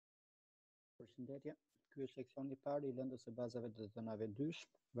Përshëndetje. Ky është seksioni I parë I lëndës së bazave të dhënave 2,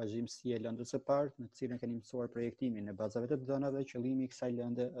 vazhdimësi e lëndës së parë, në të cilën keni mësuar projektimin e bazave të dhënave. Qëllimi I kësaj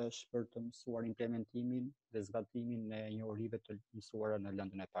lënde është për të mësuar implementimin dhe zbatimin e njohurive të mësuara në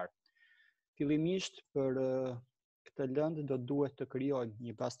lëndën e parë. Fillimisht për këtë lëndë do duhet të krijojmë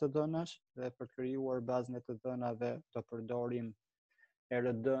një bazë të dhënash dhe për të krijuar bazën e të dhënave do përdorim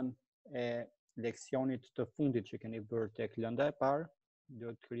RD-n e leksionit të fundit që keni bërë tek lënda e parë. Do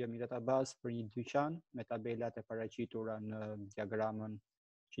të krijojmë një databazë për një dyqan me tabelat e paraqitura në diagramën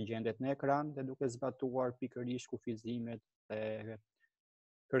që gjendet në ekran dhe duke zbatuar pikërisht kufizimet dhe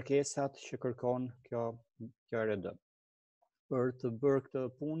kërkesat që kërkon kjo RD. Për të bërë këtë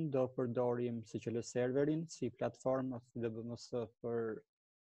punë do përdorim SQL serverin si platformë ose DBMS për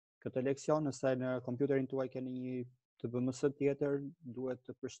këtë leksion. Nëse në kompjuterin tuaj keni një DBMS tjetër, duhet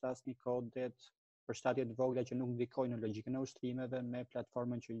të përshtatni kodet përshtatjet vogla që nuk ndikojnë në logjikën e ushtrimeve me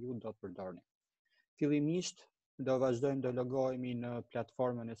platformën që ju do të përdorni. Fillimisht do vazhdojmë do logohemi në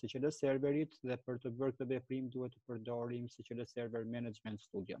platformën e SQL serverit dhe për të bërë këtë veprim duhet të përdorim SQL Server Management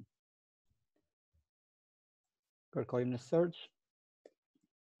Studio. Kërkojmë në search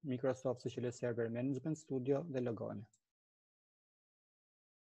Microsoft SQL Server Management Studio dhe logohemi.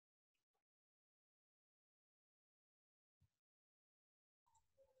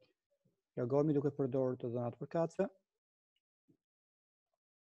 Logohemi duke përdorur të dhënat përkatëse.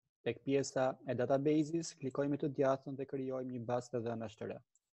 Tek pjesa e databases, klikojmë të djathtën dhe krijojmë një bazë të dhënash të re.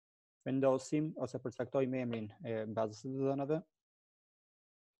 Vendosim ose përcaktojmë emrin e bazës së dhënave.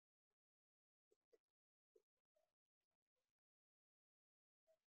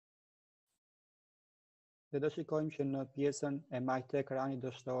 Dhe do shikojmë që në pjesën e majtë të ekranit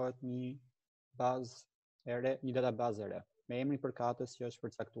do shtohet një bazë e re, një databazë e re, me emrin përkatës që është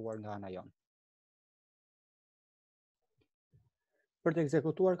përcaktuar nga ana jonë. Për të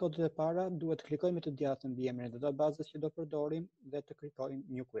ekzekutuar kodet e para, duhet të klikojmë të djathtën mbi emrin e databazës që do përdorim dhe të klikojmë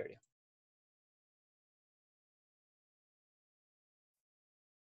New Query.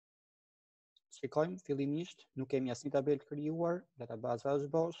 Shikojmë fillimisht nuk kemi asnjë tabelë të krijuar, databaza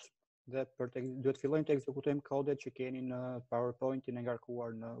është bosh dhe duhet fillojmë të ekzekutojmë kodet që keni në PowerPoint-in e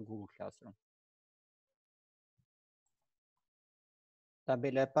ngarkuar në Google Classroom.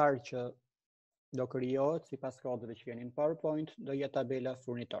 Tabela e parë që do krijohet sipas kodeve që keni në PowerPoint do jetë tabela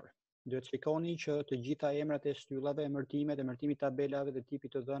furnitor. Duhet shikoni që të gjitha emrat e shtyllave, emërtimi tabelave dhe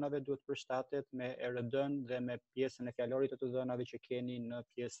tipi të dhënave duhet përshtatet me RD-n dhe me pjesën e fjalorit të dhënave që keni në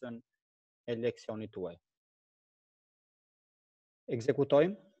pjesën e leksionit tuaj.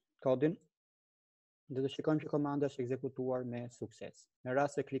 Ekzekutojmë kodin dhe të shikojmë që komanda është ekzekutuar me sukses. Në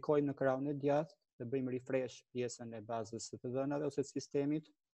rast se klikojmë në krahun e djathtë dhe bëjmë refresh pjesën e bazës së të dhënave ose sistemit,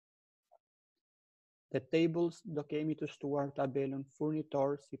 te tables do kemi të shtuar tabelën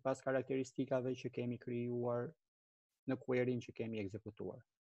furnitor sipas karakteristikave që kemi krijuar në query-n që kemi ekzekutuar.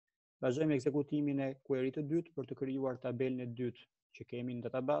 Vazhdojmë ekzekutimin e query të dytë për të krijuar tabelën e dytë që kemi në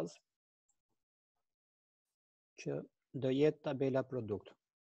databazë, që do jetë tabela produkt.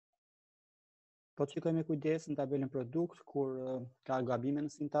 Po të shikojmë me kujdes në tabelën produkt, kur ka gabime në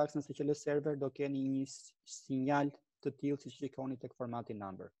sintaks në SQL server, do keni një sinjal të tillë si shikoni tek formati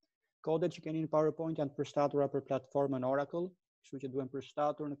number. Kodet që keni në PowerPoint janë përshtatura për platformën Oracle, kështu që duhen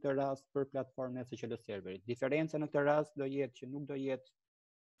përshtatur në këtë rast për platformën e SQL serverit. Diferenca në këtë rast do jetë që nuk do jetë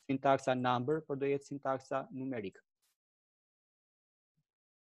sintaksa number, por do jetë sintaksa numerik.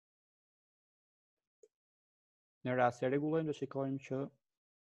 Në rast se rregullojmë, do shikojmë që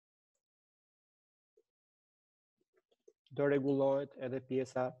do rregullohet edhe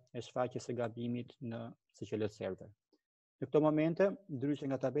pjesa e shfaqjes së gabimit në SQL server. Në këto momente, ndryshe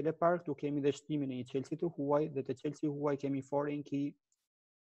nga tabela e parë, këtu kemi dhe shtimin e një çelësi të huaj dhe te çelësi huaj kemi foreign key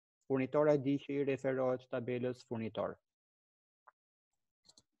furnitor ID që I referohet tabelës furnitor.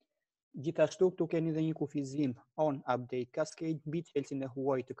 Gjithashtu këtu keni dhe një kufizim on update cascade mbi çelësin e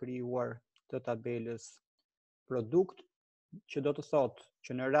huaj të krijuar të tabelës produkt, që do të thotë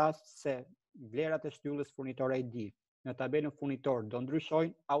që në rast se vlerat e shtyllës furnitor ID në tabelën furnitor do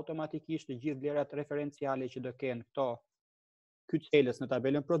ndryshojnë, automatikisht të gjithë vlerat referenciale që do kenë ky çelës në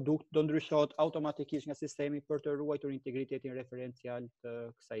tabelën produkt do ndryshohet automatikisht nga sistemi për të ruajtur integritetin referencial të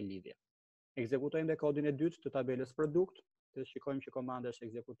kësaj lidhje. Ekzekutojmë dhe kodin e dytë të tabelës produkt, dhe shikojmë që komanda është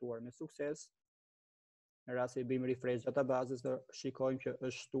ekzekutuar me sukses. Në rast se I bëjmë refresh databazës, do shikojmë që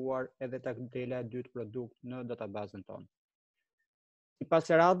është shtuar edhe tabela e dytë produkt në databazën tonë.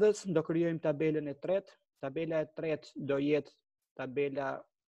 Sipas radhës, do krijojmë tabelën e tretë. Tabela e tretë do jetë tabela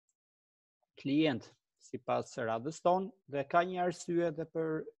klient sipas radhës tonë dhe ka një arsye edhe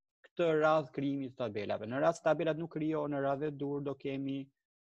për këtë radhë krijimit të tabelave. Në rast se tabelat nuk krijohen në radhë dur, do kemi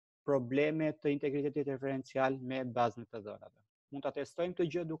probleme të integritetit referencial me bazën të dhënave. Mund ta testojmë këtë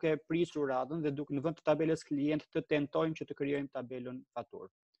gjë duke prisur radhën dhe duke në vend të tabelës klient të tentojmë që të krijojmë tabelën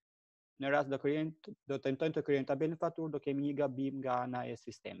faturë. Në rast do tentojmë të krijojmë tabelën faturë, do kemi një gabim nga ana e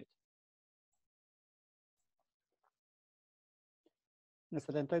sistemit.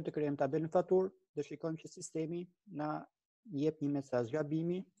 Nëse tentojmë të krijojmë tabelën faturë, do shikojmë që sistemi na jep një mesazh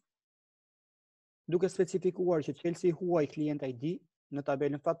gabimi duke specifikuar që çelësi huaj klient ID në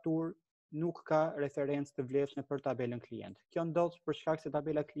tabelën faturë nuk ka referencë të vlefshme për tabelën klient. Kjo ndodh për shkak se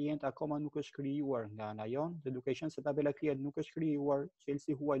tabela klient akoma nuk është krijuar nga ana jonë dhe duke qenë se tabela klient nuk është krijuar,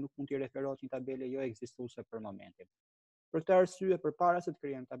 çelësi huaj nuk mund t'i referohet një tabele jo ekzistuese për momentin. Për këtë arsye, përpara se të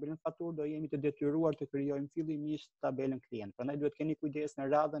krijojmë tabelën faturë, do jemi të detyruar të krijojmë fillimisht tabelën klient. Prandaj duhet keni kujdes në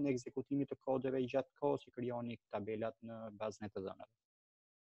radhën e ekzekutimit të kodeve gjatë kohës që krijoni tabelat në bazën e të dhënave.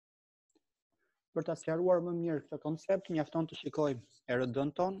 Për ta sqaruar më mirë këtë koncept, mjafton të shikojmë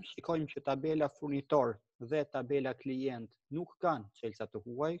RD-n ton, shikojmë që tabela furnitor dhe tabela klient nuk kanë çelësa të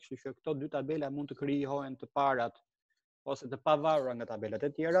huaj, kështu që këto dy tabela mund të krijohen të parat ose të pavarura nga tabelat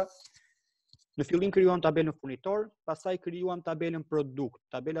e tjera. Në fillim krijuam tabelën furnitor, pastaj krijuam tabelën produkt.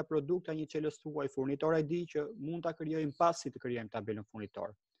 Tabela produkt ka një çelës huaj furnitor ID që mund ta krijojmë pasi të krijojmë tabelën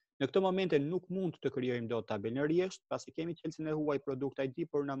furnitor. Në këtë moment nuk mund të krijojmë dot tabelën rresht, pasi kemi çelësin e huaj produkt ID,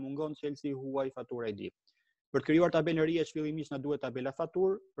 por na mungon çelësi i huaj faturë ID. Për të krijuar tabelën rresht fillimisht na duhet tabela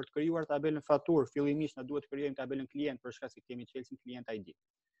faturë, për të krijuar tabelën faturë fillimisht na duhet të krijojmë tabelën klient për shkak se kemi çelësin klient ID.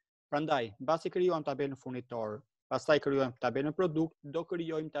 Prandaj, mbasi krijuam tabelën furnitor, pastaj krijuam tabelën produkt, do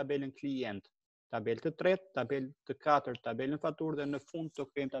krijojmë tabelën klient, tabelë të tretë, tabelë të katërt, tabelën faturë dhe në fund do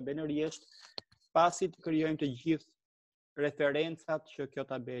krijojmë tabelën rresht, pasi të krijojmë të gjithë referencat që kjo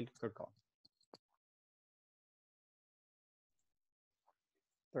tabelë kërkon.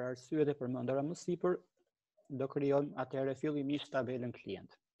 Për arsyet e përmendura më sipër, do krijojmë atëherë fillimisht tabelën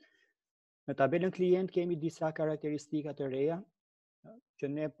klient. Në tabelën klient kemi disa karakteristika të reja që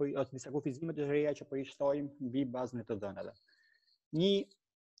ose disa kufizime të reja që përshtojmë mbi bazën e të dhënave. Një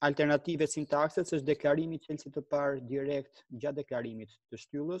alternativë sintakse është deklarimi i çelësit të parë direkt gjatë deklarimit të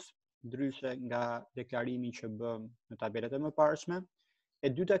shtyllës, ndryshe nga deklarimi që bëm në tabelat e mëparshme. E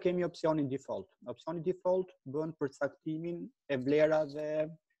dyta kemi opsionin default. Opsioni default bën përcaktimin e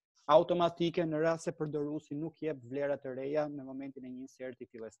vlerave automatike në rast se përdoruesi nuk jep vlera të reja në momentin e një inserti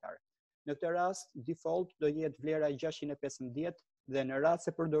fillestar. Në këtë rast, default do jetë vlera 615 dhe në rast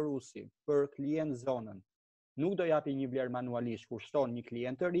se përdoruesi për klient zonën nuk do japi një vlerë manualisht kur shton një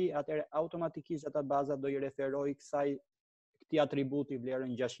klient të ri, atëherë automatikisht databaza do i referojë këtij atributi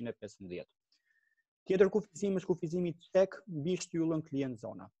vlerën 615. Tjetër kufizim është kufizimi check mbi shtyllën klient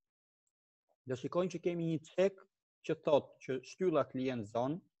zona. Do shikojmë që kemi një check që thotë që shtylla klient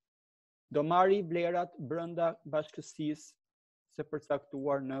zonë do marri vlerat brenda bashkësisë së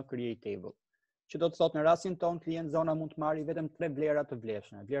përcaktuar në create table. Që do të thotë në rastin ton klient zona mund të marri vetëm 3 vlera të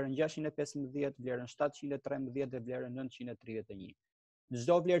vlefshme, vlerën 615, vlerën 713 dhe vlerën 931.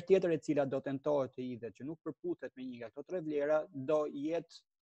 Çdo vlerë tjetër e cila do tentohet të hidhet që nuk përputet me një nga këto 3 vlera do jetë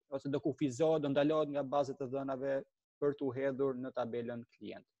ose do kufizohet, do ndalohet nga baza e dhënave për t'u hedhur në tabelën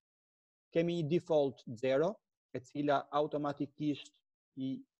klient. Kemi një default 0, e cila automatikisht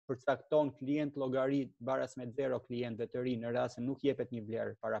i përcakton klient llogarit baras me 0 klientëve të rinj në rast se nuk jepet një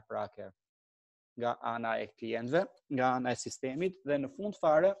vlerë paraprake nga ana e klientëve, nga ana e sistemit, dhe në fund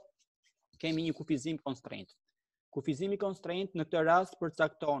fare kemi një kufizim constraint. Kufizimi constraint në këtë rast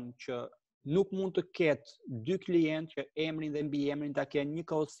përcakton që nuk mund të ketë dy klientë që emrin dhe mbiemrin ta kenë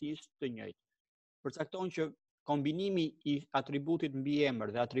njëkohësisht të njëjtë. Përcakton që kombinimi i atributit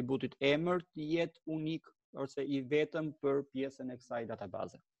mbiemër dhe atributit emër të jetë unik ose i vetëm për pjesën e kësaj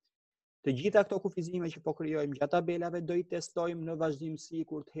databaze. Të gjitha këto kufizime që po krijojmë gjatë tabelave do i testojmë në vazhdimsi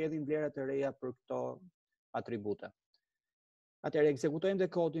kur të hedhim vlerat e reja për këto atribute. Atëherë ekzekutojmë dhe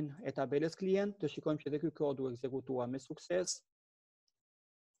kodin e tabelës klient, të shikojmë që dhe ky kod u ekzekutua me sukses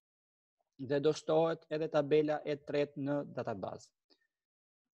dhe do shtohet edhe tabela e tretë në databazë.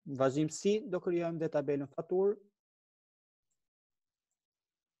 Vazhdimsi do krijojmë dhe tabelën faturë.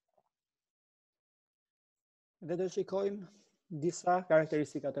 Dhe do shikojmë disa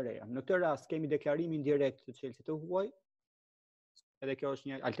karakteristika të reja. Në këtë rast kemi deklarimin direkt të çelësit të huaj. Edhe kjo është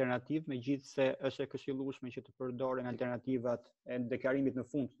një alternativë, megjithse është e këshillueshme që të përdoren alternativat e deklarimit në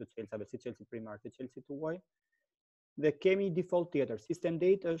fund të çelësave, si çelësi primar të çelësit të huaj. Dhe kemi default tjetër. System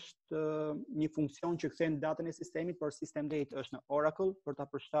date është një funksion që kthen datën e sistemit, por system date është në Oracle, për ta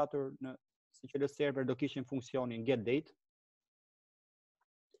përshtatur në SQL server do kishim funksionin get date.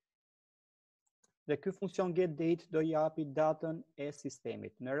 Dhe ky funksion get date do japi datën e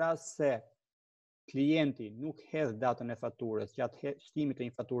sistemit. Në rast se klienti nuk hedh datën e faturës gjatë shtimit të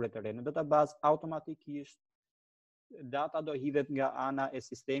një fature të re në databazë, automatikisht data do hidhet nga ana e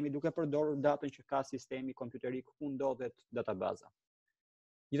sistemit duke përdorur datën që ka sistemi kompjuterik ku ndodhet databaza.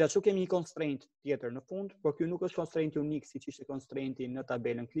 Gjithashtu kemi një constraint tjetër në fund, por ky nuk është constraint unik siç ishte constrainti në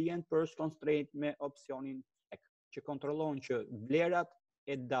tabelën klient, por është constraint me opsionin check, që kontrollon që vlerat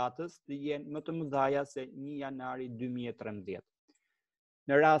e datës të jenë më të mëdha se 1 janari 2013.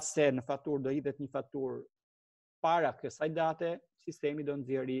 Në rast se në faturë do hidhet një faturë para kësaj date, sistemi do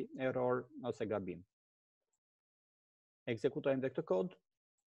nxjerrë error ose gabim. Ekzekutojmë dhe këtë kod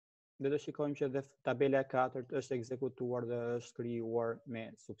dhe do shikojmë që dhe tabela e 4 është ekzekutuar dhe është krijuar me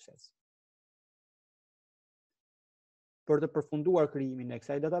sukses. Për të përfunduar krijimin e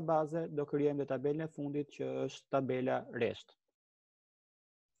kësaj databaze, do krijojmë dhe tabelën e fundit që është tabela rresht.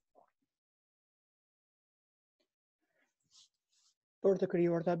 Për të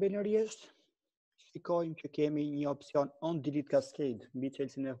krijuar tabelën rresht, shikojmë që kemi një opsion on delete cascade mbi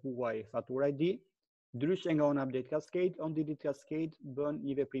çelësin e huaj fatura ID. Ndryshe nga on update cascade, on delete cascade bën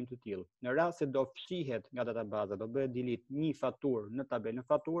një veprim të tillë. Në rast se do fshihet nga databaza, do bëhet delete një faturë në tabelën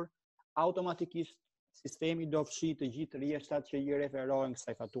faturë, automatikisht sistemi do fshi të gjithë rrjeshtat që i referohen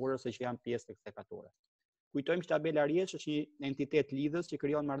kësaj fature ose që janë pjesë të kësaj fature. Kujtojmë që tabela rrjesht është një entitet lidhës që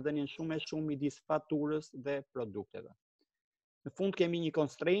krijon marrëdhënien shumë e shumë midis faturës dhe produkteve. Në fund kemi një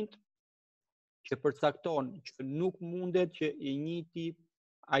constraint që përcakton që nuk mundet që i njëjti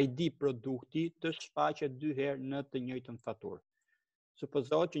ID produkti të shfaqet 2 herë në të njëjtën faturë.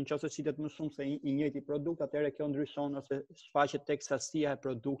 Supozohet që nëse shitet më shumë se i njëjti produkt, atëherë kjo ndryshon ose shfaqet tek sasia e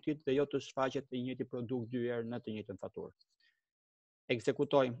produktit dhe jo të shfaqet i njëjti produkt 2 herë në të njëjtën faturë.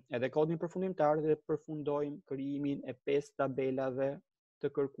 Ekzekutojmë edhe kodin përfundimtar dhe përfundojmë krijimin e 5 tabelave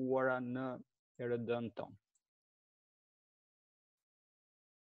të kërkuara në RD-n tonë.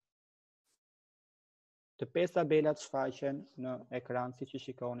 Të 5 tabelat shfaqen në ekran siç i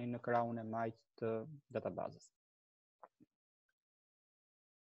shikoni në krahun e majt të databazës.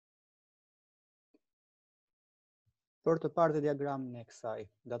 Për të parë diagramën e kësaj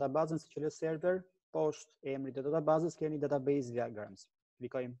databazën SQL server, poshtë emrit të databazës kemi database diagrams.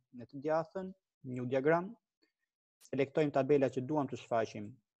 Klikojmë në të djathtën, new diagram, selektojmë tabelat që duam të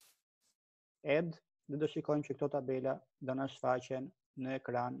shfaqim add dhe do shikojmë që këto tabela do na shfaqen në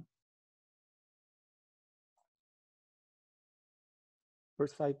ekran për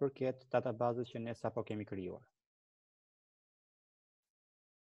sa i përket databazës që ne sapo kemi krijuar.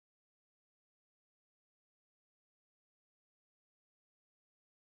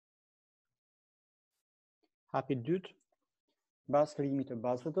 Hapi 2, pas krijimit të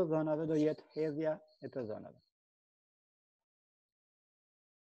bazës të dhënave do jetë hedhja e të dhënave.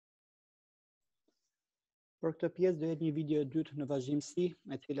 Për këtë pjesë do jetë një video e dytë në vazhdimsi,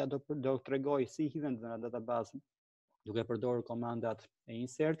 e cila do tregoj si hidhen dhënat në databazë duke përdorur komandat e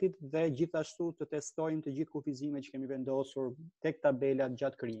insertit dhe gjithashtu të testojmë të gjithë kufizimet që kemi vendosur tek tabelat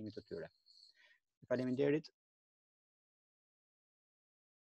gjatë krijimit të tyre. Faleminderit.